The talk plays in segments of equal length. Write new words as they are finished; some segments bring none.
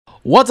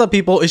What's up,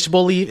 people? It's your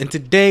boy Leaf, and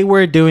today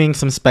we're doing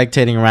some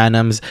spectating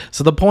randoms.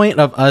 So the point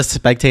of us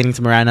spectating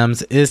some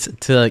randoms is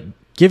to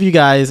give you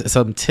guys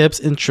some tips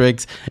and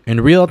tricks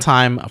in real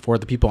time for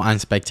the people I'm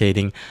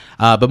spectating,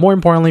 but more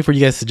importantly for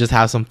you guys to just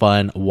have some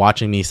fun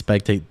watching me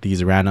spectate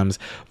these randoms.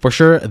 For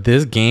sure,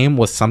 this game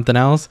was something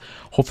else.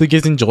 Hopefully you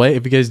guys enjoy it.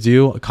 If you guys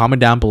do, comment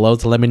down below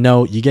to let me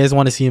know you guys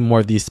want to see more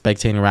of these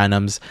spectating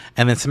randoms,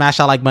 and then smash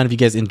that like button if you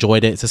guys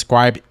enjoyed it.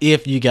 Subscribe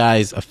if you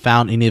guys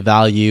found any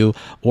value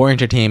or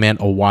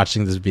entertainment or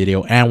watching this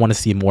video and want to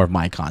see more of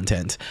my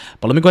content.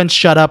 But let me go ahead and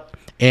shut up,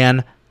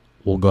 and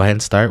we'll go ahead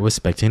and start with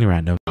spectating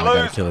random. I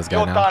gotta kill this guy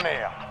You're now. done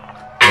here.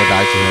 We'll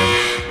die to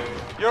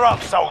him. You're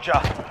up, soldier.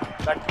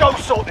 Now go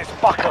sort this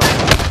fucker.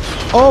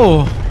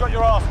 Oh, You got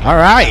your ass. all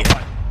right.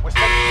 We're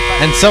sending you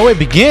back. And so it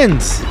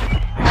begins. The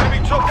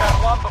enemy took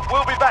that one, but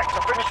we'll be back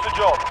to finish the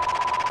job.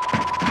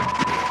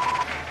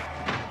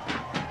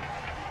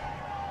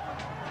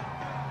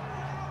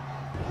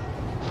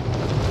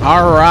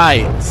 All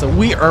right, so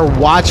we are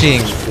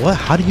watching. What?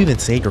 How do you even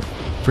say your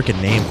freaking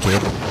name,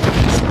 kid?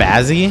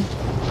 Spazzy?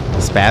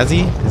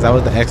 Spazzy? Is that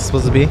what the X is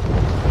supposed to be?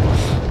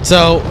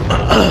 So,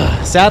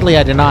 sadly,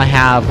 I did not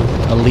have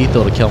a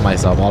lethal to kill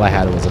myself. All I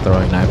had was a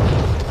throwing knife.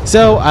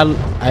 So I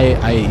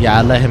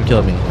let him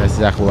kill me. That's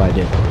exactly what I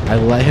did. I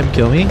let him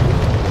kill me.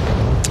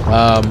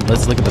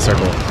 Let's look at the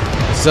circle.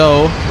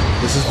 So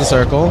this is the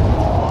circle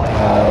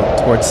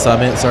towards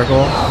Summit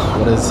Circle.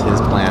 What is his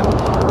plan?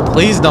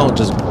 Please don't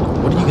just.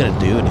 What are you gonna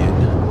do,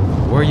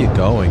 dude? Where are you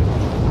going?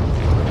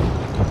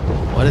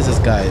 What is this,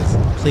 guys?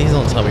 Please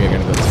don't tell me you're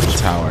gonna go to the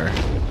tower.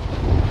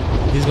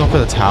 He's going for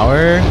the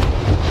tower.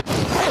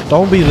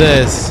 Don't be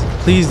this.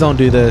 Please don't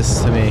do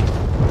this to me.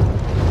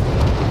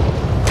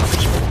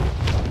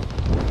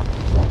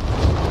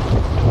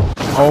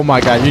 Oh my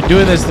god, you're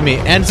doing this to me.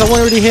 And someone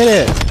already hit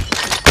it.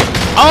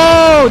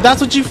 Oh, that's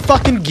what you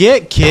fucking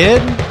get,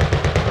 kid.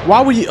 Why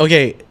would you?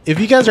 Okay, if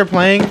you guys are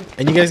playing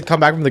and you guys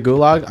come back from the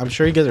gulag, I'm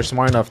sure you guys are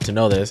smart enough to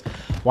know this.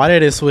 Why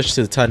did it switch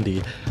to the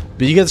Tundi?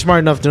 But you guys are smart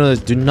enough to know this.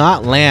 Do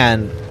not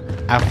land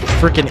at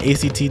freaking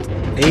ACT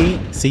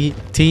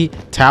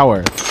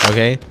tower.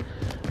 Okay,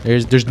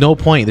 there's no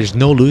point. There's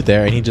no loot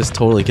there, and he just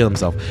totally killed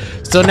himself.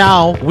 So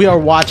now we are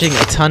watching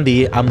a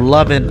Tundi. I'm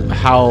loving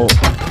how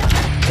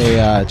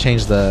they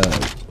changed the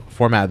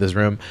format of this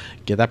room.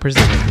 Get that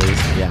precision, please.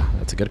 Yeah,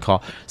 that's a good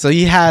call. So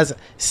he has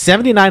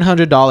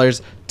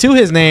 $7,900 to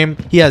his name.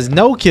 He has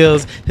no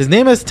kills. His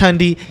name is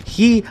Tundi.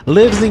 He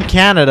lives in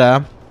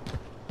Canada,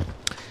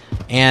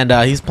 and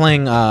he's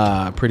playing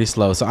pretty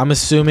slow. So I'm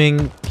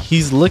assuming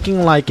he's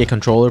looking like a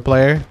controller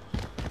player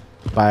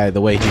by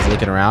the way he's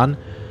looking around,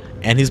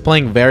 and he's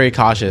playing very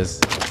cautious.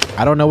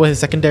 I don't know what his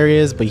secondary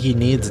is, but he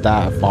needs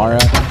that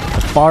Farah.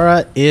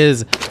 Farah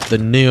is the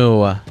new,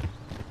 what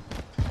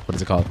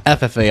is it called?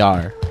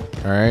 FFAR.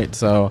 All right,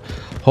 so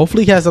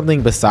hopefully he has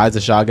something besides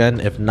a shotgun.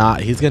 If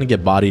not, he's gonna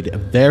get bodied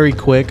very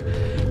quick,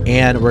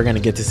 and we're gonna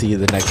get to see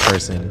the next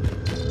person.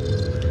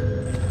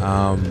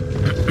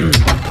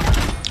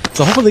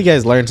 So hopefully you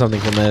guys learned something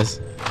from this.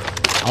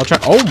 I'll try.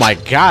 Oh my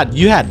god,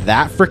 you had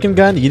that freaking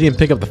gun. You didn't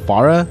pick up the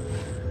Farah.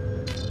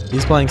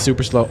 He's playing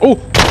super slow.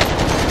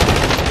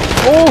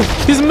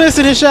 Oh, he's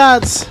missing his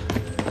shots.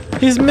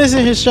 He's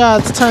missing his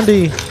shots.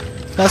 Tundi,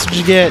 that's what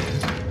you get,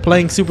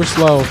 playing super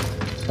slow.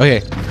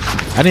 Okay,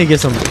 I need to get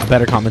some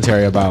better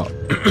commentary about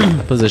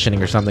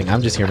positioning or something.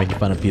 I'm just here making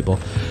fun of people.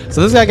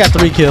 So this guy got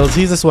 3 kills.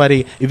 He's a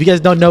sweaty. If you guys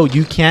don't know,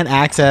 you can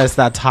access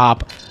that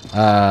top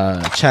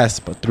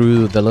chest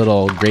through the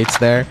little grates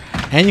there,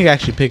 and you can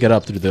actually pick it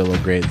up through the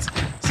little grates.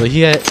 So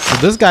so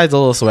this guy's a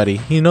little sweaty.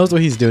 He knows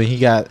what he's doing. He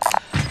got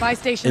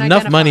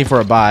enough money for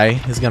a buy.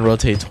 He's gonna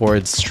rotate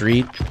towards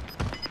street.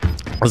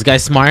 This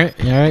guy's smart.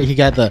 All right, he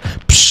got the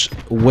psh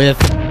with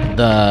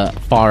the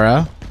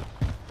Farah.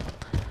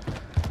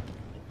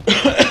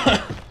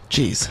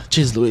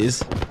 Jeez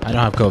Louise, I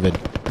don't have COVID.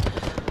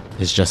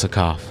 It's just a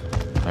cough.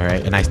 All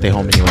right, and I stay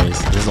home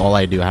anyways. This is all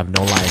I do. I have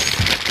no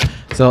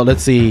life. So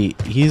let's see.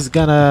 He's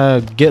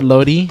gonna get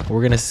Lodi.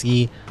 We're gonna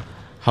see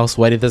how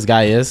sweaty this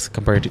guy is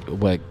compared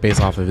to based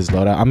off of his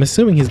loadout. I'm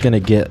assuming he's gonna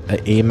get an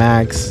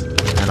AMAX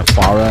and a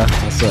Farah.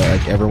 That's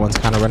like everyone's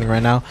kind of running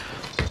right now.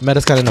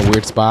 Meta's kind of in a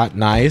weird spot.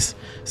 Nice.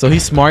 So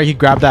he's smart. He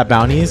grabbed that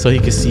bounty so he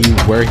can see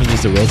where he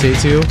needs to rotate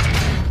to.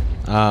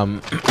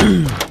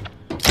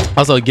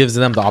 Also, it gives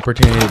them the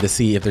opportunity to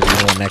see if there's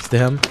anyone next to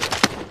him.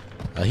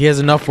 He has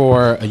enough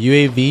for a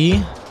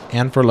UAV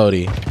and for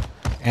Lodi.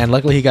 And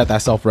luckily, he got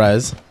that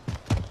self-res.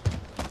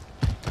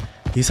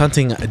 He's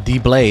hunting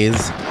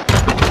D-Blaze.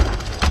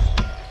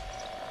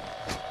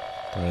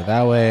 Go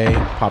that way.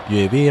 Pop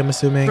UAV, I'm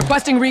assuming.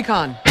 Requesting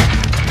recon.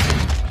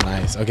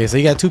 Nice. Okay, so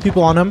you got 2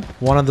 people on him.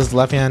 One on this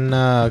left-hand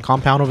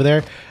compound over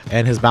there.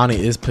 And his bounty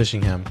is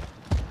pushing him.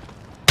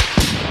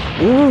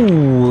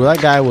 Ooh, that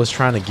guy was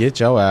trying to get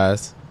your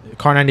ass.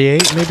 Car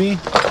 98 maybe.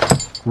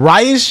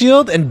 Riot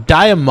Shield and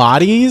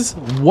Diamati's.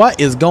 What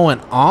is going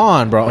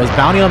on, bro? It's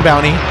bounty on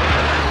bounty.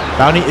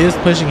 Bounty is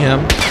pushing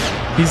him.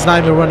 He's not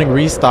even running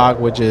restock,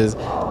 which is,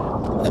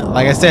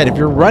 like I said, if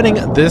you're running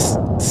this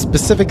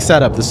specific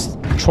setup, this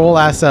troll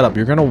ass setup,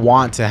 you're gonna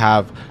want to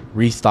have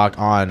restock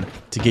on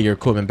to get your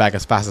equipment back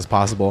as fast as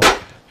possible.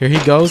 Here he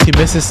goes. He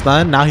missed his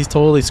stun. Now he's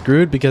totally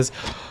screwed because,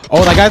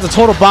 oh, that guy's a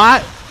total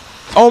bot.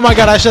 Oh my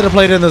god, I should have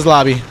played in this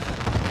lobby.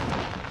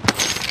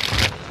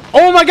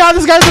 Oh my god,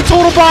 this guy's a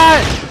total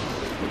bot.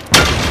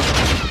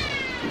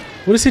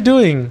 What is he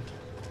doing?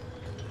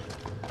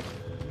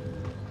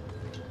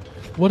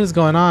 What is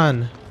going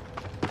on?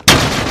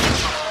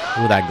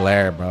 Ooh, that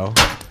glare, bro.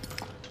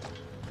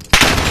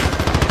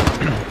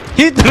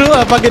 He threw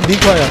a fucking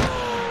decoy.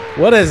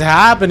 What is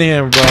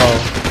happening, bro?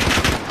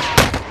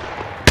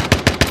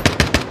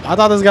 I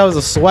thought this guy was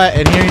a sweat,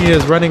 and here he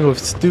is running with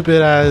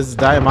stupid ass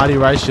Diamante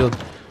rice shield.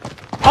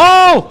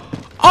 Oh!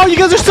 Oh, you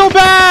guys are so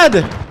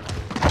bad!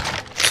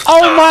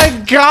 Oh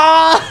my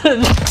god!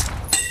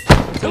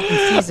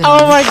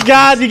 Oh my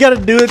god, you gotta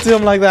do it to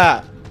him like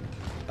that.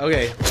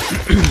 Okay.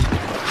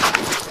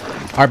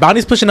 Our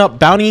bounty's pushing up.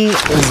 Bounty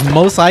is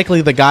most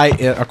likely the guy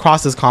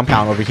across this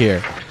compound over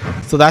here.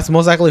 So that's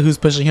most likely who's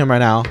pushing him right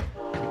now.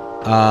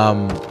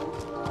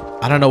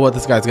 I don't know what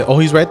this guy's got. Oh,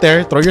 he's right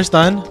there. Throw your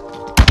stun.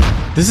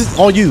 This is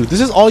all you. This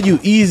is all you.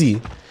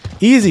 Easy.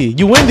 Easy.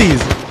 You win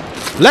these.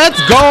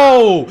 Let's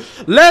go.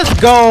 Let's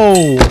go.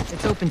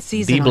 It's open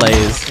season.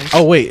 D-Blaze.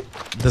 Oh, wait.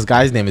 This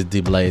guy's name is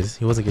D-Blaze.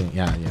 He wasn't getting...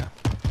 Yeah.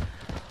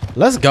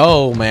 Let's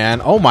go,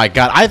 man. Oh, my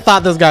God. I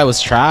thought this guy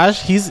was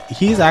trash. He's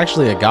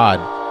actually a god.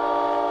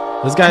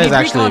 This guy is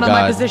actually a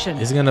god.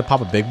 Is he going to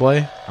pop a big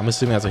boy? I'm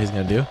assuming that's what he's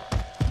going to do.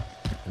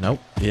 Nope,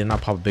 he did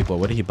not pop a big boy.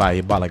 What did he buy? He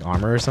bought like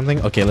armor or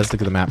something. Okay, let's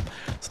look at the map.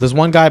 So there's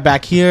one guy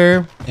back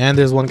here, and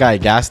there's one guy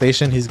at gas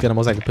station. He's gonna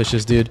most likely push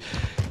this dude.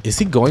 Is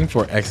he going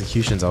for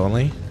executions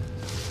only?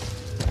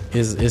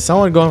 Is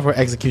someone going for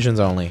executions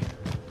only?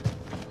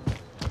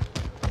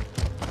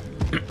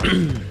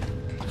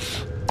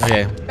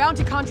 Okay.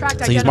 Bounty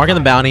contract. So he's marking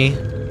the bounty.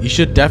 You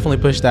should definitely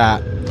push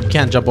that. You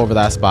can't jump over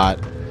that spot.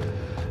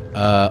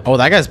 Oh,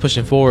 that guy's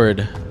pushing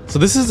forward. So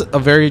this is a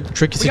very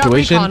tricky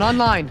situation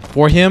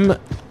for him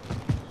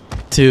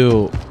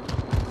to,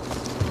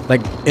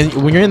 like,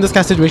 when you're in this kind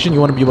of situation, you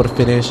want to be able to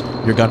finish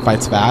your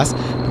gunfights fast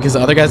because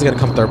the other guys are going to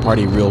come third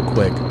party real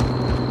quick.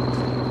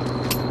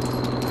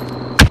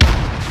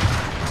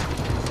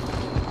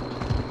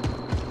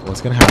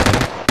 What's going to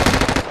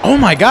happen? Oh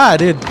my god,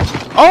 dude.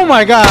 Oh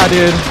my god,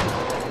 dude.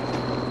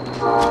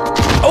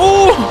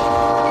 Oh!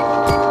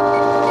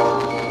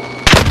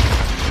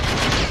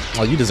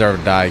 Oh, you deserve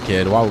to die,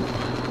 kid. Wow.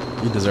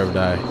 You deserve to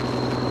die.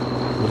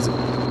 What is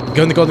it?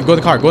 Go in the car. Go in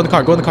the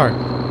car. Go in the car.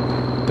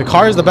 The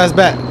car is the best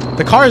bet.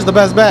 The car is the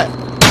best bet.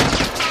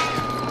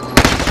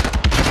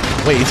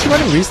 Wait, is he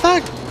running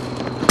restock?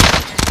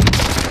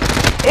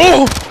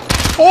 Oh!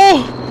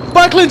 Oh!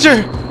 Butt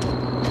clincher!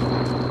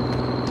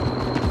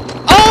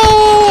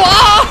 Oh!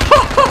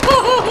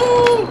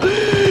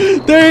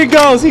 Oh! There he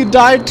goes. He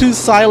died to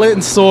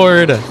Silent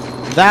Sword.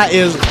 That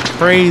is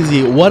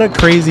crazy. What a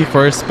crazy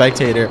first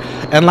spectator.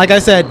 And like I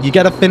said, you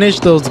got to finish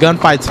those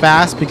gunfights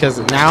fast because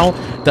now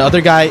the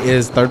other guy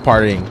is third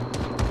partying.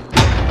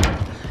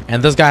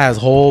 And this guy has a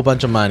whole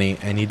bunch of money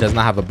and he does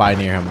not have a buy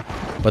near him.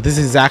 But this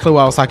is exactly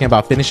what I was talking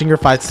about. Finishing your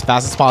fights as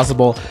fast as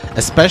possible,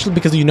 especially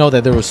because you know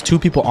that there was 2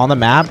 people on the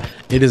map.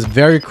 It is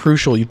very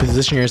crucial you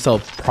position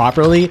yourself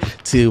properly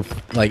to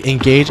like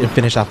engage and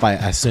finish that fight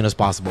as soon as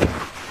possible.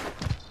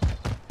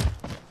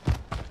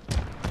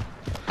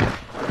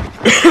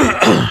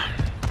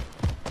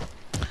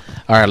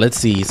 All right, let's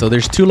see. So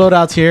there's 2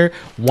 loadouts here.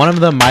 One of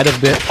them might have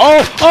been...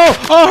 Oh,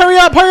 hurry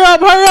up, hurry up,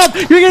 hurry up.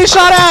 You're getting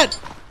shot at.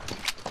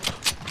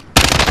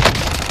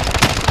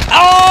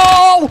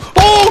 Oh,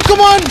 come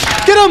on.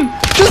 Get him.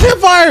 Just hit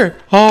fire.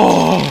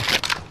 Oh,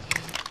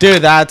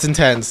 dude, that's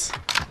intense.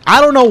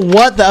 I don't know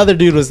what the other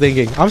dude was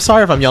thinking. I'm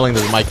sorry if I'm yelling to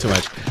the mic too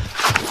much.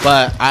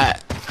 But I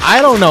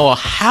don't know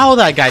how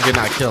that guy did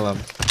not kill him.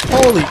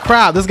 Holy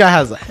crap. This guy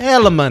has a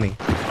hell of money.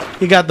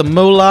 He got the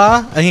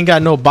moolah and he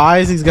got no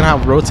buys. He's going to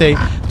have to rotate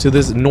to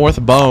this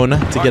north bone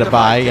to get a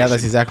buy. Yeah,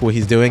 that's exactly what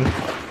he's doing.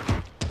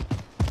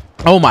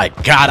 Oh my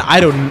god, I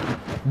do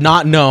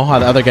not know how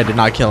the other guy did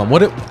not kill him.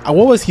 What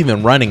was he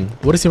even running?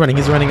 What is he running?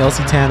 He's running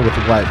LC10 with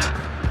what?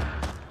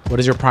 What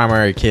is your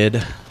primary,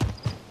 kid?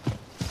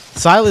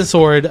 Silent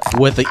Sword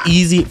with the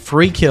easy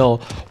free kill.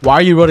 Why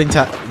are you rotating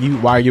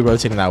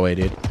that way,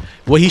 dude?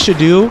 What he should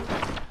do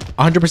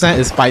 100%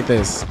 is fight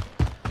this.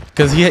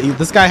 Because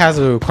this guy has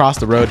to cross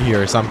the road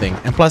here or something.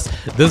 And plus,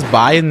 this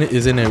buy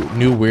is in a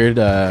new weird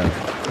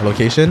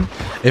location.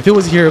 If it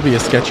was here, it would be a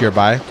sketchier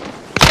buy.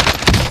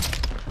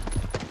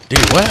 Dude,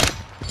 what?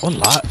 What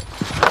lot?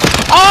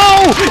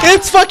 Oh!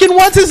 It's fucking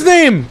what's his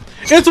name?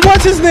 It's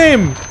what's his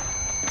name?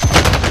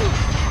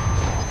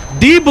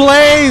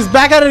 D-Blaze!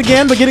 Back at it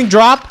again, but getting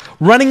dropped.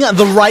 Running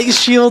the right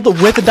shield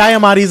with the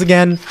Diamantes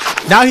again.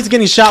 Now he's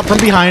getting shot from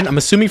behind. I'm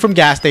assuming from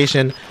gas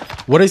station.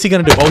 What is he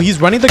going to do? Oh, he's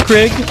running the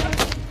Krig.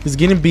 He's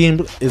getting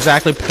beamed.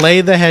 Exactly. Play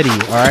the heady.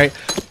 All right.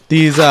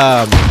 These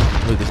no,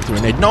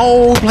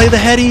 play the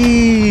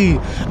heady.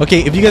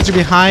 Okay, if you guys are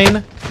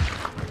behind.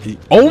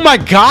 Oh my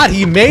god,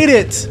 he made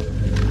it.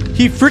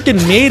 He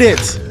freaking made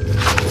it.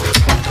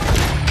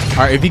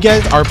 All right, if you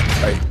guys are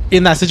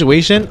in that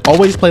situation,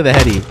 always play the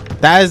heady.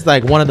 That is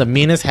like one of the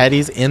meanest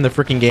headies in the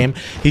freaking game.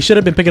 He should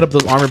have been picking up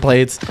those armor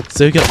plates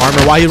so he could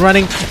armor while he's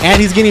running,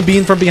 and he's getting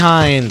beamed from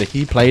behind.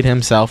 He played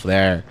himself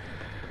there.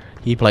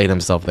 He played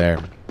himself there.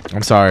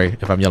 I'm sorry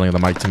if I'm yelling at the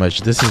mic too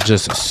much. This is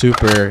just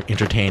super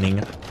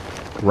entertaining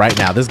right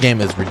now. This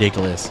game is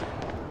ridiculous.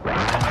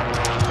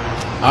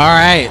 All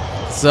right,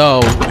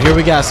 so here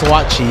we got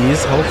SWAT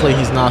cheese. Hopefully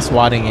he's not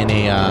swatting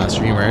any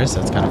streamers.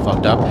 That's kind of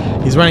fucked up.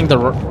 He's running the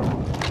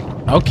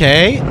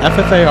okay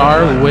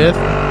FFAR with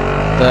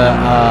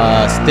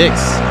the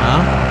sticks,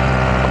 huh?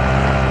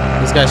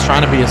 This guy's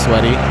trying to be a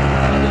sweaty.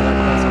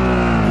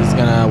 He's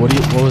gonna what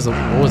was the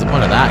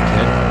point of that,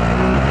 kid?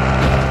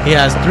 He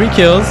has 3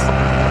 kills,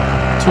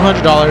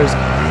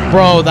 $200.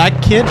 Bro,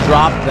 that kid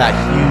dropped that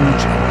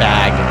huge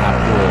bag at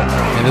pool,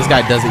 and this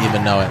guy doesn't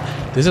even know it.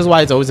 This is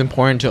why it's always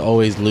important to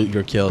always loot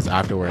your kills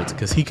afterwards,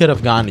 because he could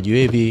have gone to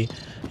UAV,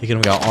 he could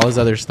have got all his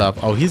other stuff.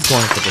 Oh, he's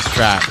going for the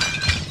strat.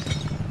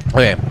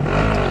 Okay,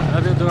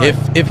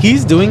 if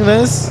he's doing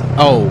this,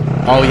 oh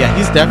yeah,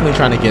 he's definitely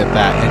trying to get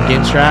that end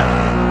game strat.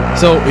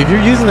 So if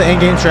you're using the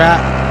end game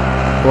strat,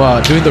 well,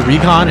 doing the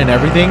recon and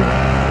everything,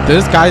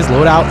 this guy's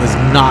loadout is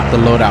not the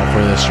loadout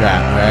for this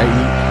strat. All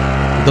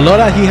right, the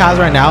loadout he has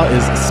right now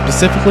is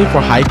specifically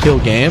for high kill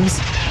games.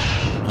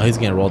 Oh, he's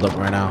getting rolled up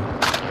right now.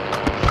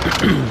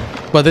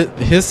 But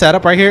his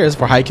setup right here is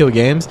for high kill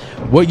games.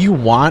 What you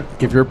want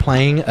if you're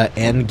playing an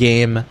end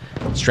game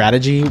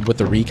strategy with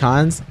the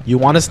recons, you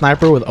want a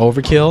sniper with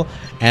overkill,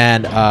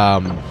 and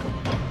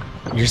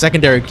your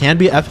secondary can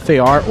be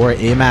FFAR or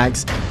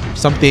AMAX,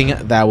 something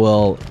that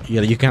will, you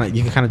know, you can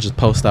kind of just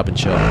post up and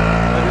chill.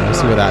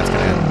 Let's see where that's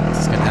gonna end.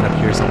 It's gonna end up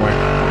here somewhere.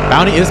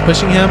 Bounty is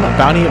pushing him.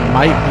 Bounty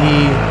might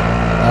be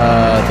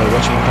the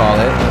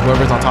whatchamacallit,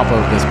 whoever's on top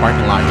of this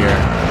parking lot here.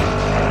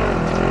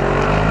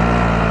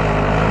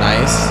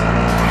 Nice.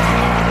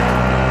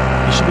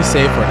 He should be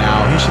safe for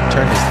now. He should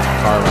turn his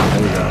car around.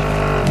 There we go.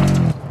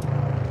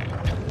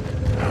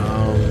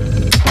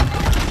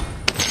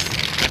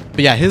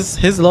 But yeah, his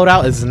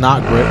loadout is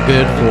not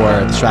good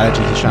for the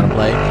strategy he's trying to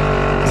play.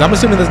 Because I'm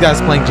assuming this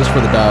guy's playing just for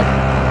the dub,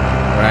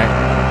 right?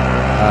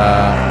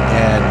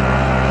 And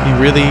he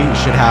really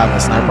should have a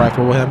sniper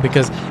rifle with him,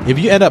 because if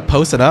you end up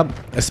posting up,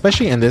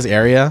 especially in this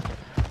area,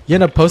 you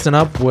end up posting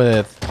up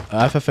with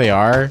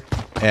FFAR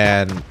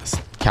and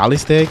Cali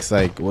sticks.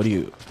 Like, what are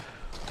you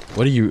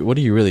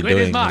really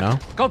doing, you know?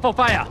 Go for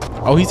fire.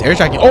 Oh, he's air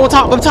tracking. Oh, on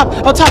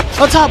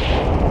top.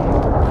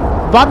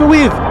 Bob and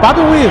weave.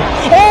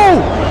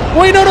 Oh,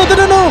 wait, no.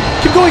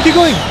 Keep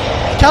going.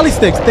 Cali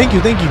sticks. Thank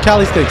you,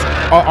 Cali sticks.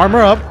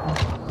 Armor up.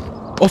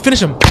 Oh,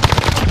 finish him.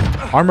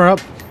 Armor up.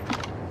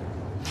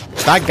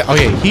 That guy,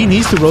 okay, he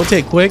needs to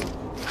rotate quick.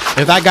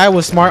 If that guy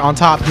was smart on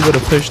top, he would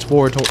have pushed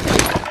forward.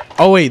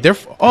 Oh, wait,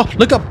 oh,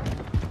 look up.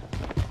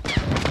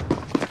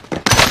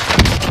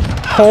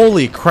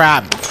 Holy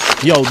crap.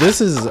 Yo,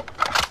 this is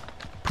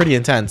pretty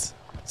intense.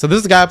 So this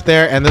is the guy up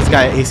there, and this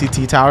guy at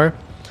ACT tower.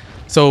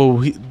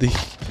 So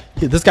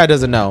this guy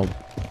doesn't know,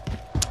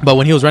 but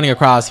when he was running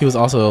across, he was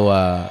also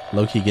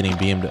low-key getting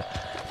beamed.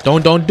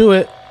 Don't do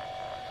it.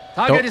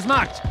 Target is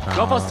marked.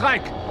 Go for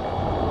strike.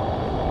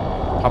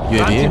 Pop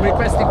UAV.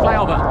 Requesting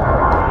flyover.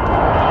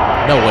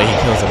 No way he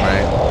kills him,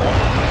 right?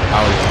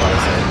 I was just about to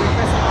say.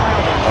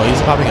 Oh,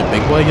 he's popping a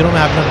big boy. You don't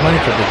have enough money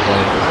for a big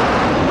boy.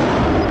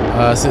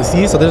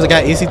 So there's a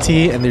guy ACT,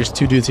 and there's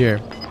 2 dudes here.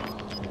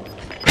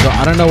 So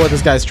I don't know what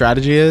this guy's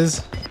strategy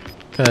is,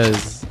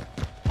 because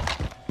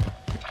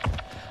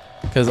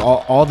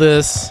all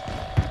this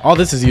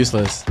is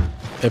useless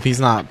if he's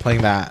not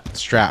playing that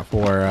strat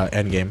for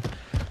endgame.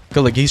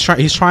 Cause like he's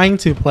trying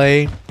to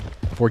play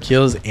for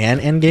kills and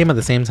endgame at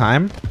the same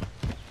time,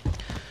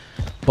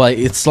 but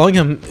it's slowing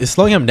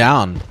him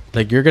down.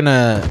 Like,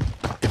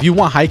 if you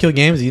want high kill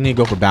games, you need to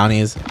go for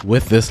bounties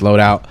with this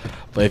loadout.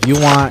 But if you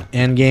want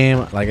end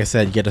game, like I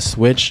said, you get to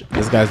switch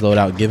this guy's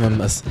loadout, give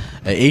him a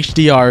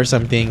HDR or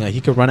something.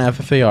 He could run an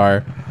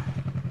FFAR,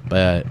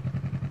 but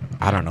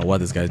I don't know what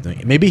this guy's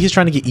doing. Maybe he's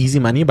trying to get easy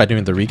money by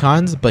doing the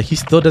recons, but he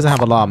still doesn't have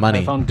a lot of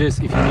money. I found this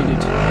if you need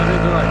it.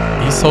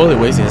 He's totally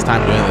wasting his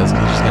time doing this. He's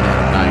just gonna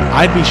end up dying.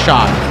 I'd be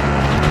shocked.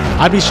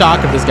 I'd be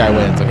shocked if this guy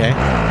wins. Okay.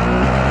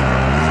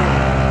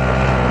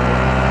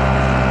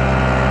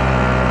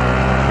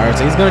 Alright,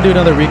 so he's gonna do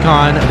another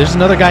recon. There's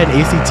another guy in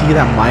ACT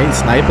that might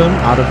snipe him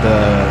out of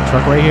the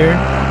truck right here,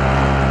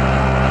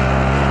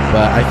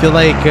 but I feel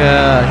like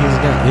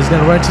he's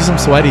gonna run into some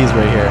sweaties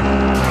right here.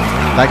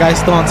 That guy's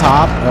still on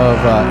top of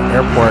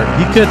airport.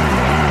 He could,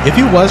 if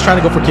he was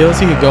trying to go for kills,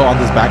 he could go on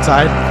this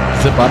backside,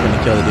 zip up, and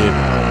kill the dude.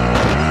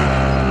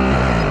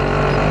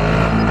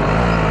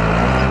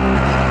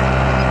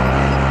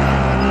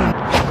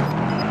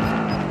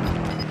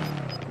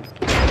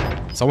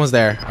 Someone's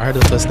there. I heard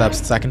the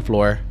footsteps. 2nd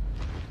floor.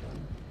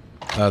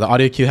 The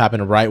audio cue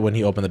happened right when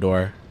he opened the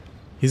door.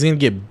 He's gonna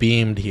get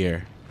beamed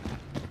here.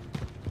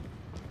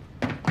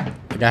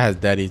 The guy has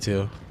Daddy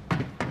too.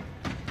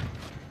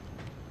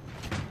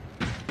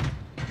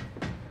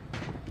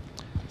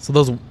 So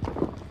those,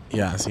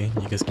 yeah, see,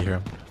 you guys can hear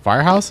him.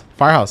 Firehouse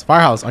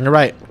on your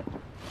right.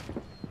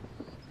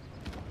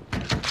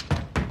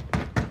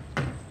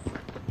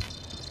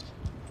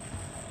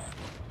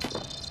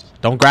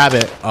 Don't grab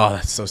it. Oh,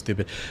 that's so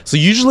stupid. So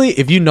usually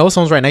if you know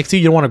someone's right next to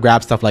you, you don't want to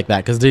grab stuff like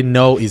that because they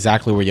know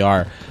exactly where you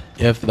are.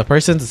 If the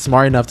person's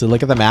smart enough to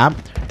look at the map,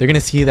 they're going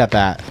to see that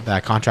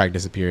that contract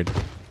disappeared.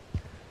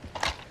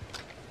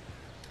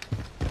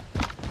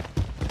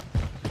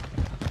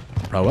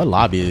 Bro, what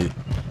lobby?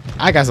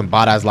 I got some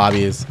bot-ass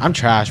lobbies. I'm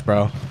trash,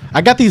 bro.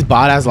 I got these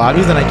bot-ass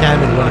lobbies and I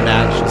can't even win a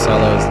match in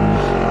solos.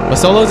 But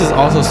solos is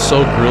also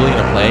so grueling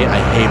to play. I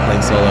hate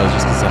playing solos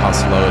just because of how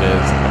slow it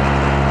is.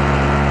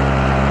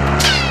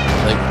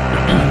 Like,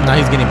 now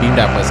he's getting beamed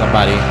at by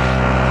somebody.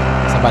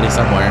 Somebody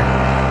somewhere.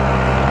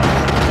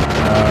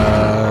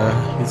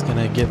 He's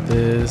gonna get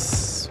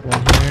this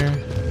one here.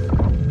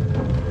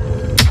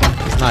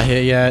 He's not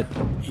hit yet.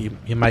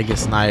 He might get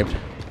sniped.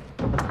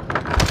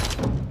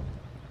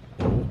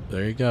 Oh,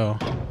 there you go.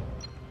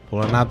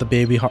 Pulling out the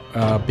baby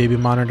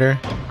monitor.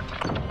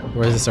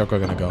 Where's the circle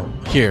gonna go?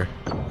 Here.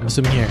 I'm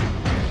assuming here.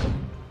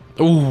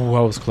 Ooh,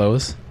 that was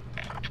close.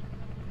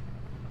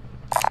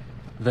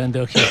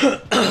 Vendor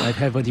here. I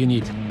have what you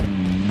need.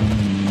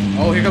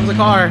 Oh, here comes the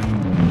car.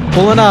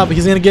 Pulling up.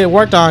 He's gonna get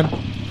worked on.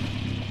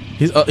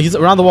 He's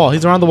around the wall.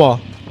 He's around the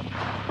wall.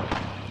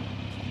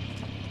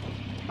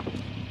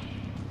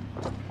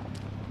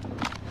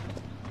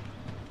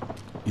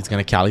 He's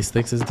gonna Cali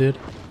sticks this dude.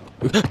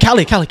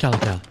 Cali.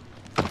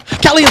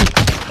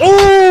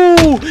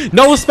 Oh,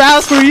 no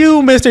spaz for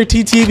you, Mr.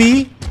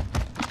 TTV.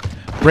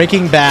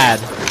 Breaking Bad.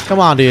 Come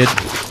on, dude.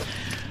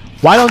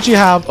 Why don't you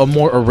have a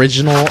more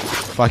original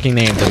fucking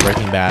name than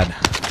Breaking Bad?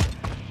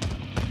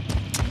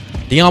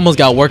 He almost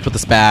got worked with the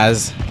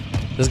spaz.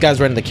 This guy's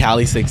running the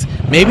Cali 6.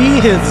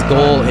 Maybe his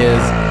goal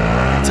is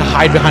to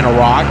hide behind a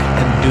rock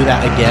and do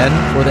that again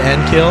for the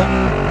end kill.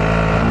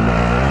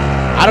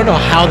 I don't know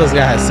how this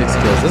guy has 6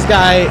 kills. This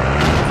guy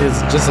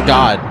is just a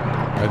god.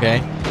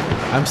 Okay,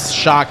 I'm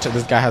shocked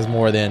this guy has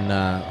more than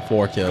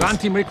 4 kills. Ground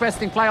team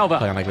requesting flyover.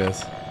 Playing like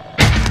this.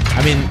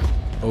 I mean,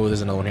 oh,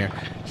 there's another one here.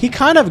 He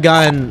kind of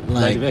gotten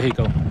like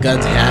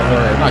guns handed,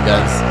 or not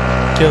guns,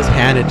 kills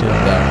handed to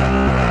him though.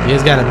 You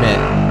just gotta admit,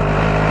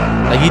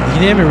 like he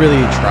didn't even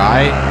really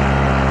try.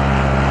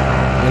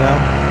 You know?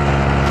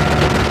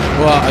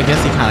 Well, I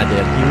guess he kind of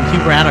did. He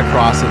ran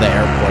across to the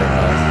airport.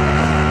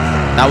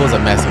 That was a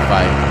messy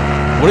fight.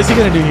 What is he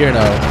gonna do here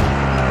though?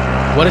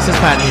 What is his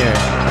plan here?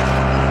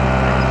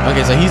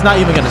 Okay, so he's not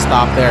even gonna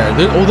stop there.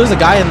 There's a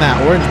guy in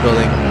that orange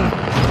building.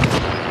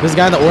 This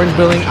guy in the orange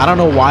building, I don't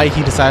know why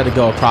he decided to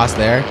go across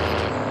there.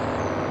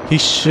 He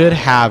should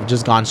have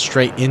just gone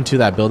straight into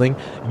that building.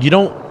 You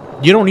don't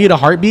need a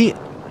heartbeat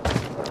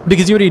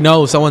because you already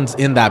know someone's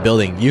in that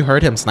building. You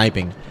heard him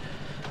sniping.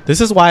 This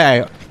is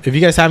why if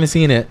you guys haven't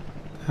seen it,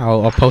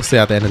 I'll post it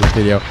at the end of this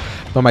video.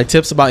 But my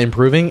tips about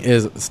improving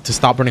is to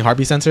stop running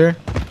heartbeat sensor,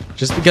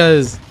 just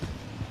because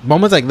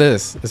moments like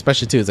this,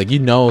 especially too, it's like you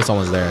know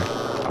someone's there.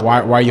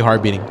 Why are you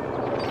heartbeating?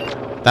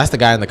 That's the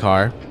guy in the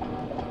car.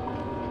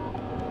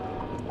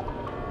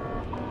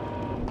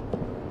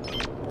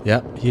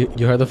 Yep,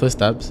 you heard the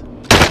footsteps.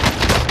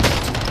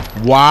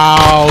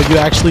 Wow, you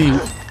actually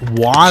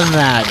won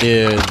that,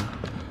 dude.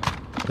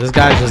 This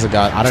guy's just a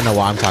god. I don't know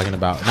what I'm talking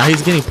about. Now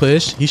he's getting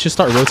pushed. He should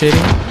start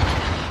rotating.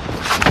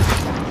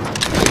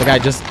 That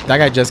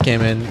guy just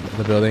came in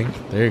the building.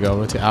 There you go.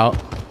 Rotate out.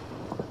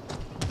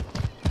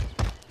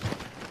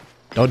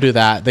 Don't do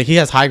that. He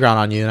has high ground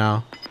on you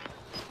now.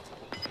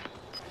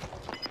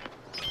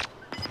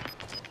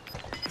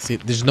 See,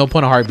 there's no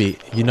point of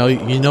heartbeat. You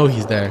know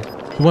he's there.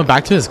 He went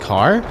back to his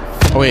car.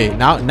 Oh wait,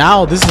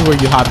 now this is where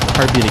you have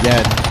heartbeat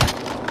again.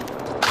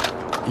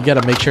 You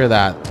gotta make sure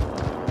that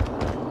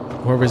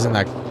whoever's in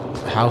that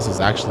house is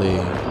actually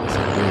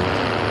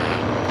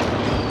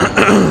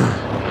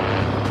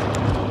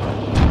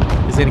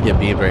he's gonna get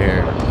beamed right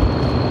here.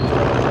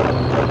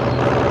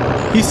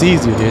 He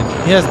sees you, dude.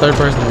 He has third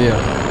person view.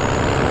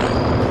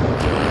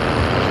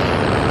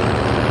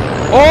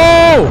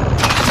 Oh!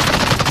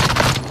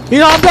 He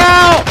hopped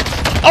out!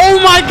 Oh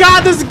my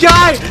god, this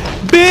guy!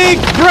 Big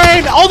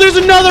brain! Oh, there's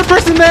another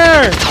person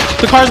there!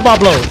 The car's about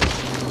blow.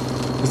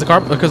 Is the car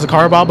because the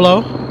car about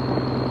blow?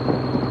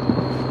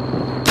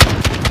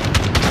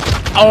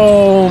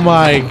 Oh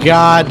my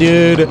god,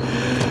 dude.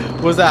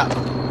 What's that?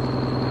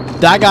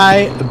 That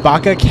guy,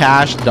 Baka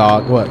Cash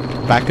Dog. What?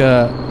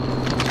 Baka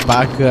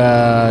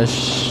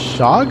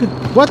Shog?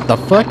 What the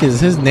fuck is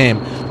his name?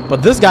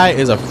 But this guy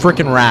is a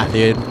freaking rat,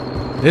 dude.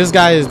 This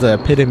guy is the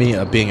epitome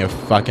of being a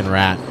fucking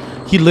rat.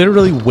 He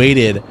literally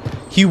waited.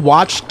 He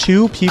watched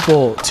two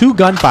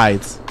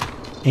gunfights,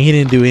 and he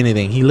didn't do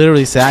anything. He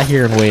literally sat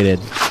here and waited.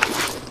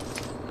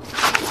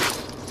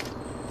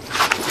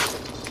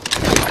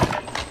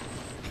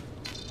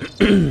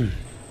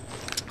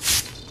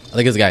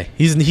 Look at this guy.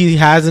 He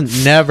hasn't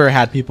never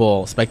had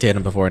people spectate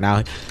him before.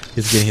 Now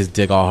he's getting his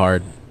dick all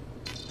hard.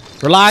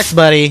 Relax,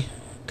 buddy.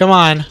 Come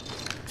on.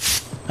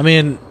 I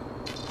mean,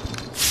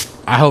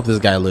 I hope this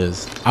guy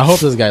loses. I hope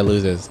this guy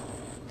loses.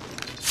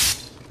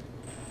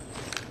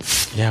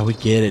 Yeah, we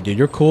get it, dude.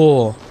 You're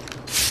cool.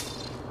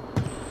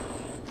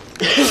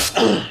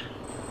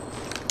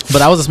 But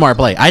that was a smart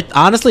play. I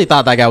honestly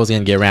thought that guy was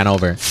gonna get ran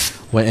over.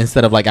 when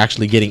instead of like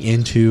actually getting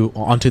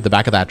onto the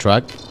back of that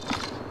truck.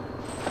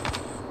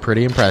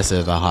 Pretty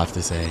impressive, I'll have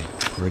to say.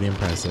 Pretty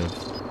impressive.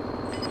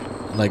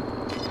 Like,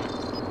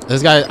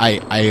 this guy,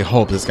 I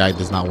hope this guy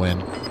does not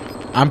win.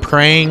 I'm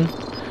praying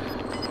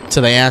to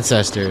the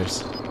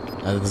ancestors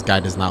that this guy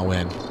does not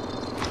win.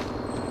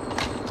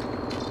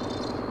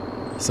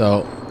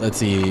 So, let's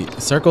see.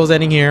 Circle's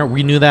ending here.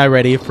 We knew that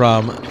already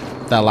from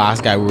that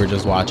last guy we were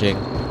just watching.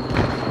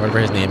 Whatever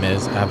his name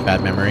is. I have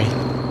bad memory.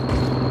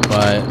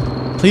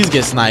 But, please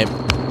get sniped.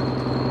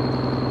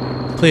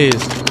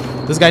 Please.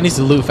 This guy needs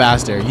to loot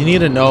faster. You need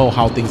to know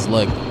how things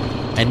look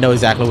and know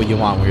exactly what you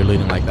want when you're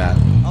looting like that.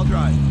 I'll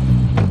drive.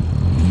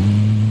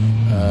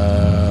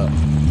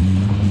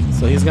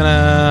 So he's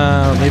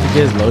gonna maybe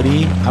get his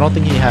loadie. I don't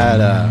think he had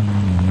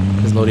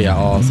his loadie at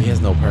all, so he has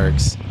no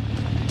perks.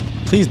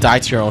 Please die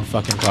to your own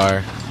fucking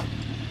car.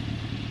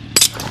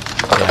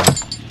 Yeah.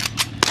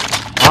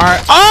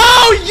 Alright.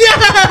 Oh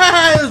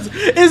yes!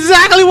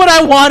 Exactly what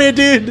I wanted,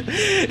 dude.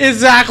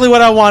 Exactly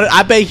what I wanted.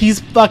 I bet he's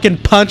fucking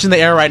punching the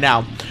air right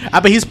now. I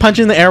bet he's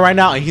punching the air right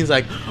now and he's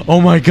like,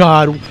 oh my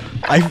god,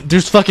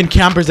 there's fucking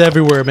campers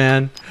everywhere,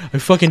 man. I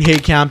fucking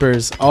hate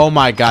campers. Oh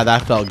my god,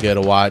 that felt good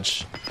to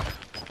watch.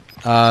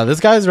 This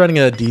guy's running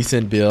a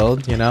decent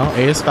build, you know.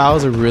 AS-FAL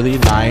is a really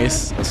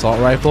nice assault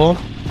rifle.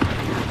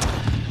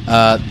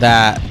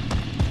 The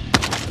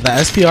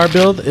SPR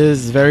build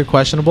is very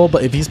questionable,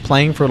 but if he's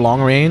playing for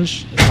long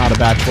range, it's not a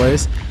bad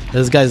choice.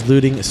 This guy's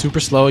looting super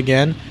slow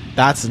again.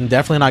 That's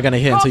definitely not gonna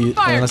hit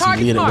unless you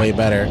lead it way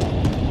better.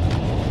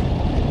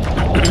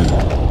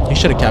 He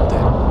should have kept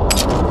it.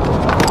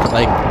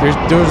 Like,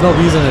 there was no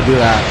reason to do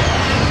that.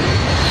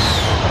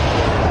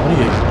 What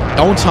are you?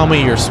 Don't tell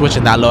me you're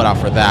switching that loadout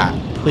for that.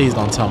 Please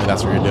don't tell me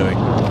that's what you're doing.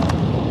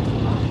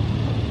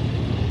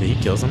 Did he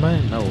kill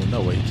somebody?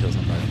 No way he killed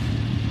somebody.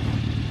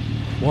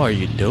 What are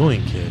you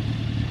doing, kid?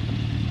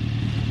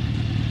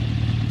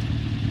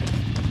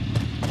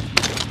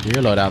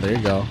 Your loadout, there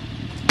you go.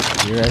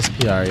 Your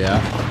SPR, yeah.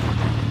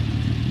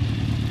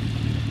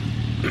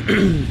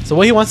 So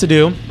what he wants to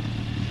do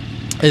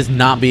is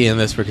not be in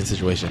this freaking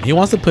situation. He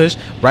wants to push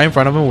right in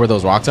front of him where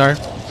those rocks are.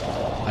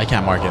 I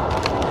can't mark it.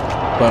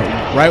 But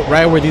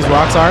right where these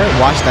rocks are,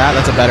 watch that.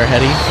 That's a better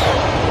heady.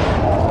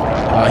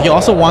 He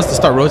also wants to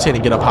start rotating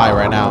and get up high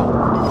right now.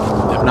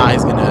 If not,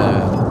 he's going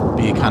to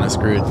be kind of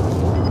screwed.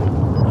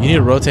 You need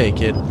to rotate,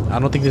 kid. I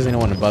don't think there's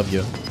anyone above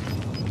you.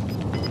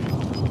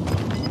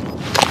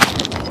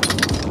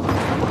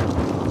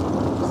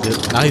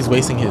 Now he's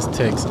wasting his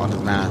ticks on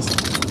his mask.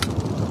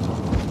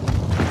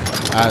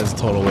 That is a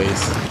total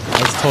waste.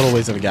 That's a total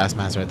waste of a gas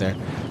mask right there.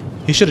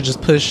 He should have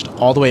just pushed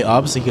all the way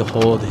up so he could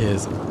hold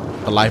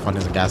the life on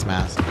his gas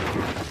mask.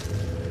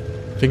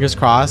 Fingers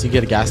crossed, you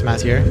get a gas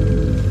mask here.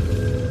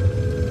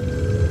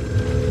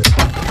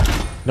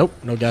 Nope,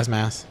 no gas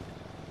mask.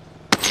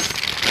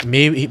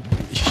 Maybe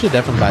he should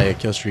definitely buy a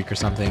kill streak or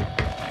something.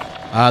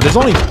 There's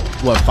only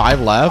what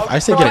 5 left. I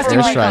say get an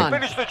airstrike.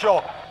 Finish the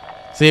job.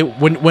 See,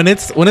 when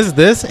it's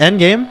this end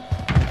game,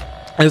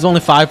 and there's only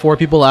 4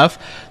 people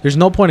left. There's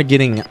no point of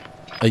getting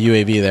a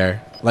UAV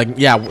there. Like,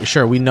 yeah,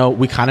 sure, we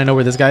kind of know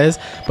where this guy is,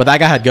 but that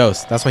guy had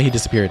ghosts. That's why he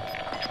disappeared.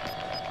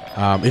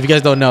 If you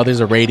guys don't know, there's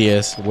a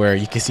radius where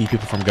you can see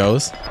people from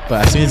ghosts,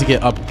 but as soon as you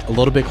get up a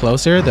little bit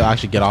closer, they'll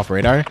actually get off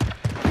radar.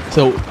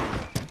 So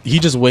he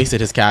just wasted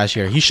his cash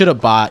here. He should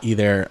have bought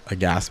either a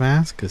gas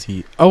mask because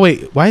he. Oh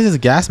wait, why is his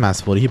gas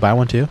mask full? Did he buy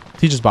one too?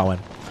 He just bought one.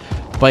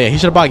 But yeah, he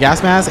should have bought a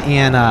gas mask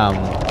and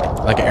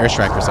like an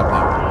airstrike or something.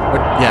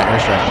 Yeah,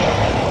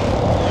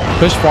 airstrike.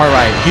 Push far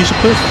right. He should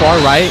push far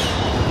right.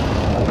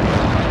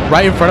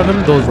 Right in front of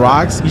him, those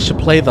rocks. He should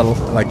play the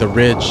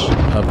ridge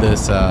of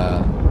this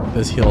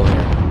this hill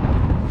here.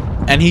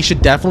 And he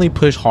should definitely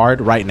push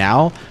hard right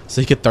now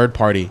so he could third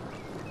party.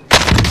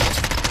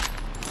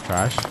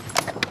 Crash.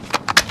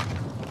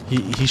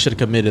 He should have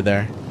committed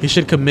there. He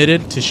should have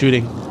committed to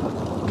shooting.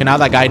 Okay, now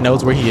that guy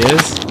knows where he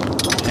is.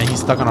 And he's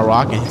stuck on a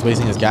rock and he's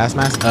wasting his gas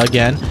mask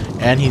again.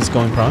 And he's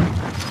going prone.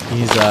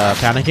 He's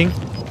panicking.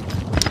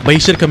 But he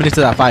should have committed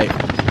to that fight.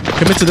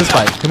 Commit to this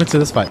fight. Commit to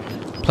this fight.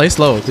 Play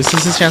slow. This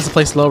is his chance to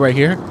play slow right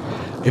here.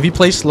 If you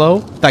play slow,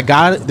 that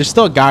guy, there's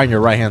still a guy on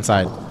your right hand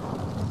side.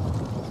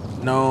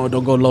 No,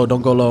 don't go low.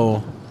 Don't go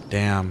low.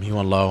 Damn, he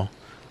went low.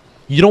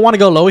 You don't want to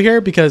go low here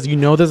because you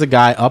know there's a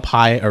guy up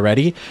high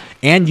already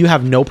and you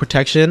have no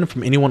protection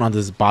from anyone on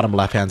this bottom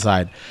left hand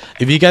side.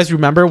 If you guys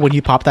remember when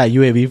he popped that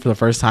UAV for the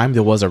first time,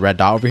 there was a red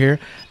dot over here.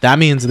 That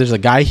means there's a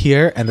guy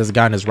here and there's a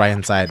guy on his right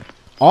hand side.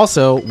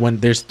 Also, when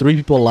there's 3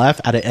 people left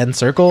at an end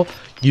circle,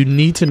 you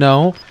need to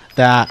know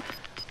that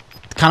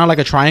kind of like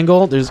a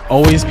triangle, there's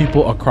always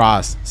people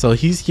across. So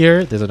he's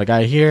here, there's a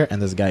guy here, and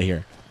there's a guy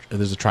here.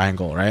 There's a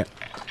triangle, right?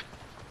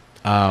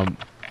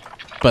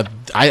 But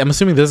I'm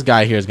assuming this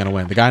guy here is going to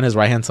win. The guy on his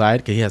right-hand side,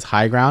 because he has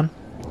high ground.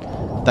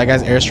 That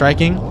guy's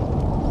airstriking.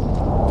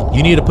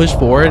 You need to push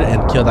forward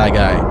and kill that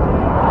guy.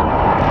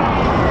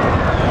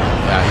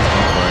 Yeah, he's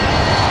going for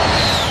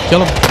it.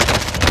 Kill him.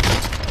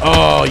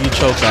 Oh, you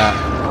choked that.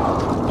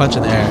 Punch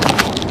in the air.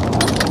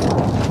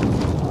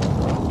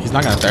 He's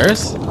not going to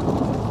thirst?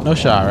 No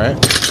shot, right?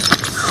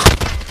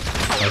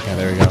 Okay,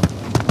 there we go.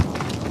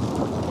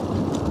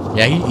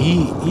 Yeah,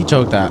 he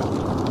choked that.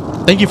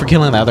 Thank you for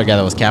killing the other guy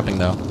that was capping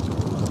though.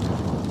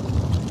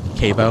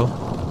 Cavo.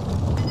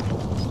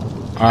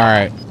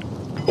 Alright.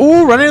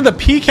 Ooh, running into the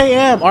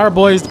PKM. Alright,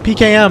 boys, the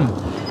PKM.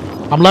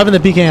 I'm loving the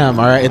PKM.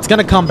 Alright, it's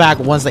gonna come back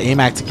once the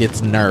AMAX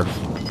gets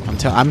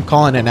nerfed. I'm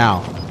calling it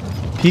now.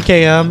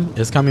 PKM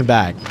is coming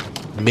back.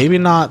 Maybe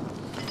not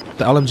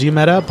the LMG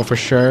meta, but for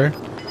sure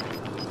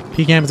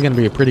PKM is gonna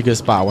be a pretty good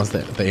spot once the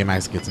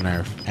AMAX gets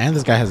nerfed. And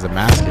this guy has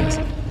Damascus.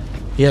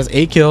 He has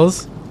 8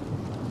 kills,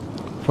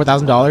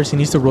 $4,000. He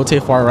needs to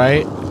rotate far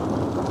right.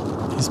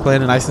 He's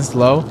playing it nice and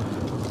slow.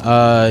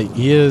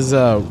 He is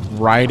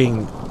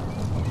riding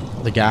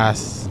the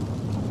gas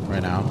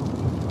right now.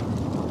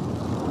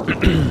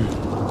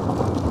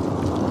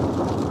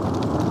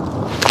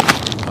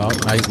 Oh,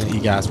 now he's gonna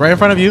eat gas. Right in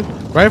front of you.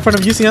 Right in front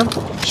of you. See him?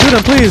 Shoot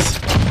him, please.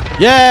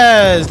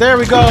 Yes, there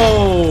we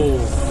go.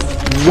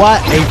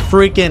 What a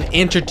freaking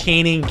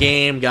entertaining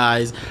game,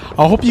 guys.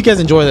 I hope you guys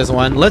enjoy this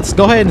one. Let's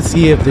go ahead and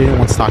see if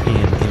anyone's talking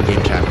in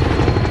game chat.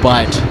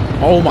 But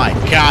oh my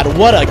god,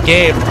 what a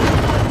game.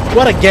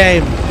 What a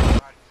game.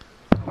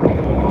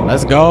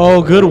 Let's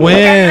go. Good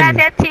win.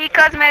 Gracias,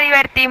 chicos. Me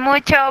divertí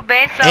mucho.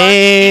 Besos.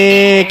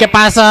 Hey, ¿qué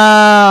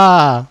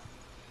pasa?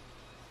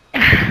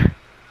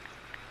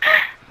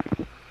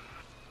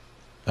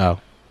 Oh,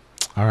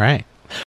 all right.